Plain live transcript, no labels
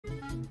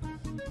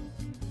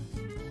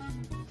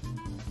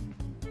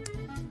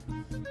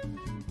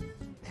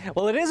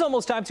Well, it is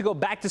almost time to go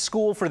back to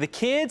school for the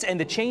kids, and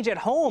the change at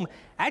home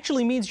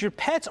actually means your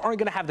pets aren't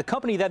going to have the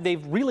company that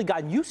they've really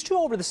gotten used to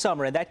over the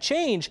summer, and that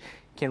change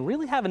can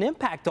really have an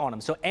impact on them.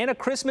 So Anna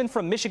Chrisman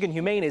from Michigan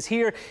Humane is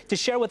here to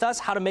share with us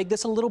how to make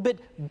this a little bit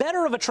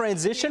better of a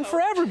transition for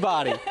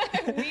everybody.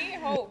 We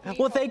hope.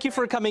 Well, thank you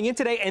for coming in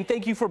today, and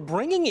thank you for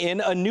bringing in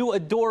a new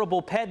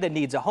adorable pet that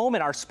needs a home.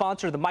 And our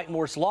sponsor, the Mike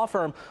Morse Law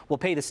Firm, will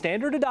pay the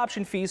standard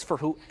adoption fees for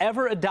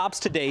whoever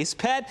adopts today's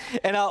pet.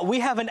 And we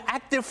have an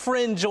active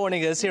friend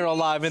joining us here on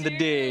Live in the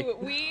D.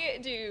 We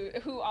do,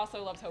 who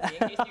also loves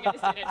Hobie, in case you guys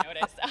didn't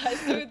notice.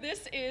 So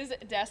this is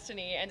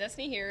Destiny, and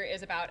Destiny here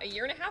is about 1.5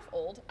 years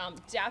old.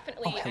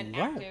 Definitely an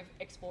active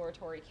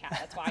exploratory cat.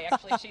 That's why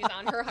actually she's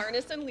on her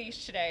harness and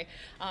leash today.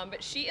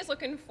 But she is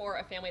looking for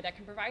a family that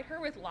can provide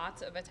her with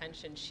lots of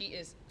attention. She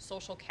is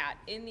social cat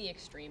in the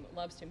extreme.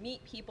 Loves to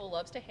meet people,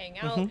 loves to hang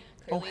out.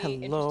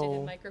 Clearly interested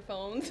in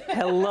microphones.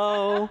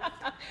 Hello.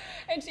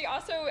 And she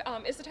also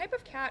is the type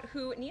of cat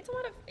who needs a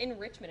lot of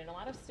enrichment and a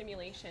lot of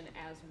stimulation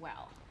as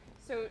well.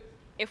 So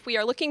if we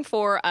are looking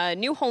for a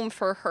new home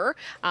for her,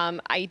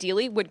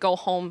 ideally would go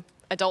home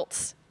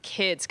adults.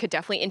 Kids could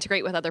definitely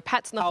integrate with other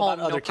pets in the home,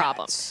 no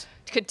problem.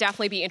 Could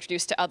definitely be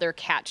introduced to other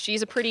cats.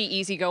 She's a pretty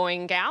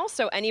easygoing gal,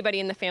 so anybody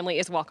in the family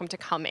is welcome to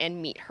come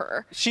and meet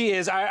her. She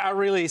is. I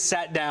really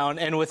sat down,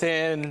 and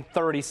within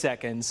 30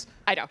 seconds.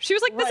 I know. She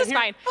was like, this is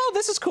fine. Oh,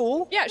 this is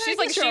cool. Yeah, she's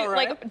like, she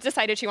like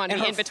decided she wanted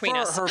to be in between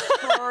us. Her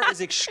fur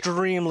is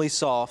extremely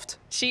soft.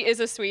 She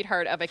is a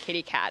sweetheart of a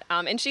kitty cat.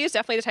 And she is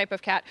definitely the type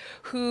of cat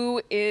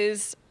who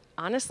is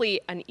honestly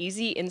an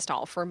easy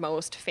install for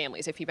most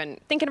families. If you've been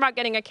thinking about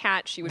getting a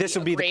cat, she would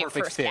be a great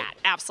first cat.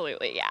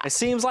 Absolutely, yeah. It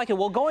seems like it.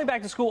 Well, going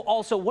back to school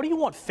also, what do you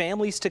want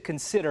families to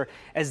consider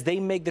as they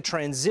make the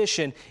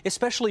transition,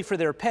 especially for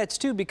their pets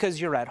too,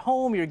 because you're at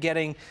home, you're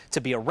getting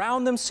to be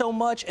around them so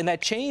much, and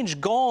that change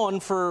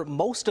gone for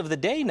most of the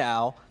day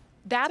now.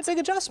 That's a big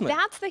adjustment.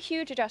 That's the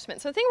huge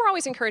adjustment. So the thing we're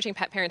always encouraging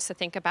pet parents to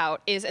think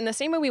about is, in the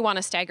same way we want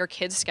to stagger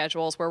kids'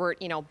 schedules where we're,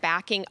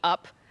 backing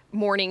up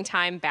morning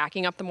time,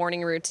 backing up the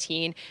morning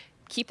routine,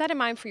 keep that in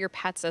mind for your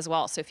pets as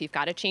well. So if you've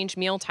got to change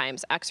meal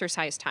times,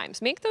 exercise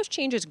times, make those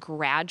changes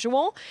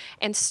gradual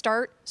and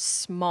start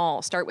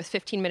small. Start with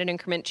 15-minute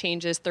increment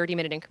changes,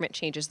 30-minute increment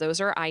changes.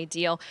 Those are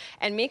ideal.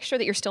 And make sure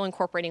that you're still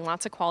incorporating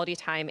lots of quality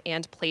time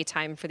and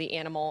playtime for the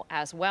animal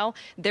as well.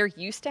 They're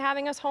used to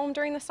having us home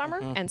during the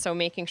summer, and so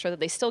making sure that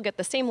they still get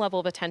the same level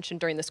of attention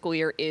during the school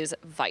year is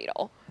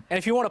vital. And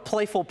if you want a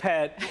playful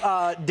pet,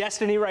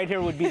 Destiny right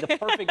here would be the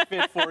perfect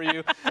fit for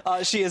you.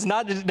 She is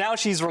not, now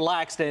she's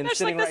relaxed and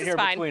sitting right here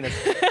between us.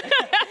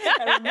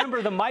 And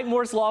remember, the Mike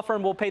Morse Law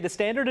Firm will pay the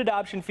standard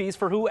adoption fees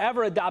for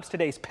whoever adopts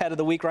today's pet of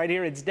the week. Right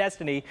here, it's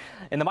Destiny.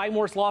 And the Mike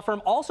Morse Law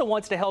Firm also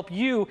wants to help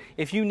you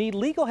if you need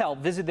legal help.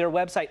 Visit their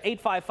website,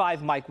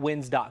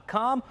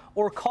 855mikewins.com,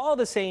 or call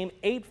the same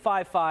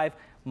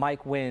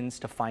 855-MIKE-WINS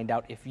to find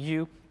out if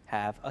you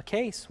have a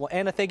case. Well,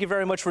 Anna, thank you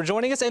very much for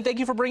joining us, and thank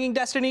you for bringing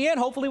Destiny in.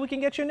 Hopefully we can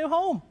get you a new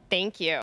home. Thank you.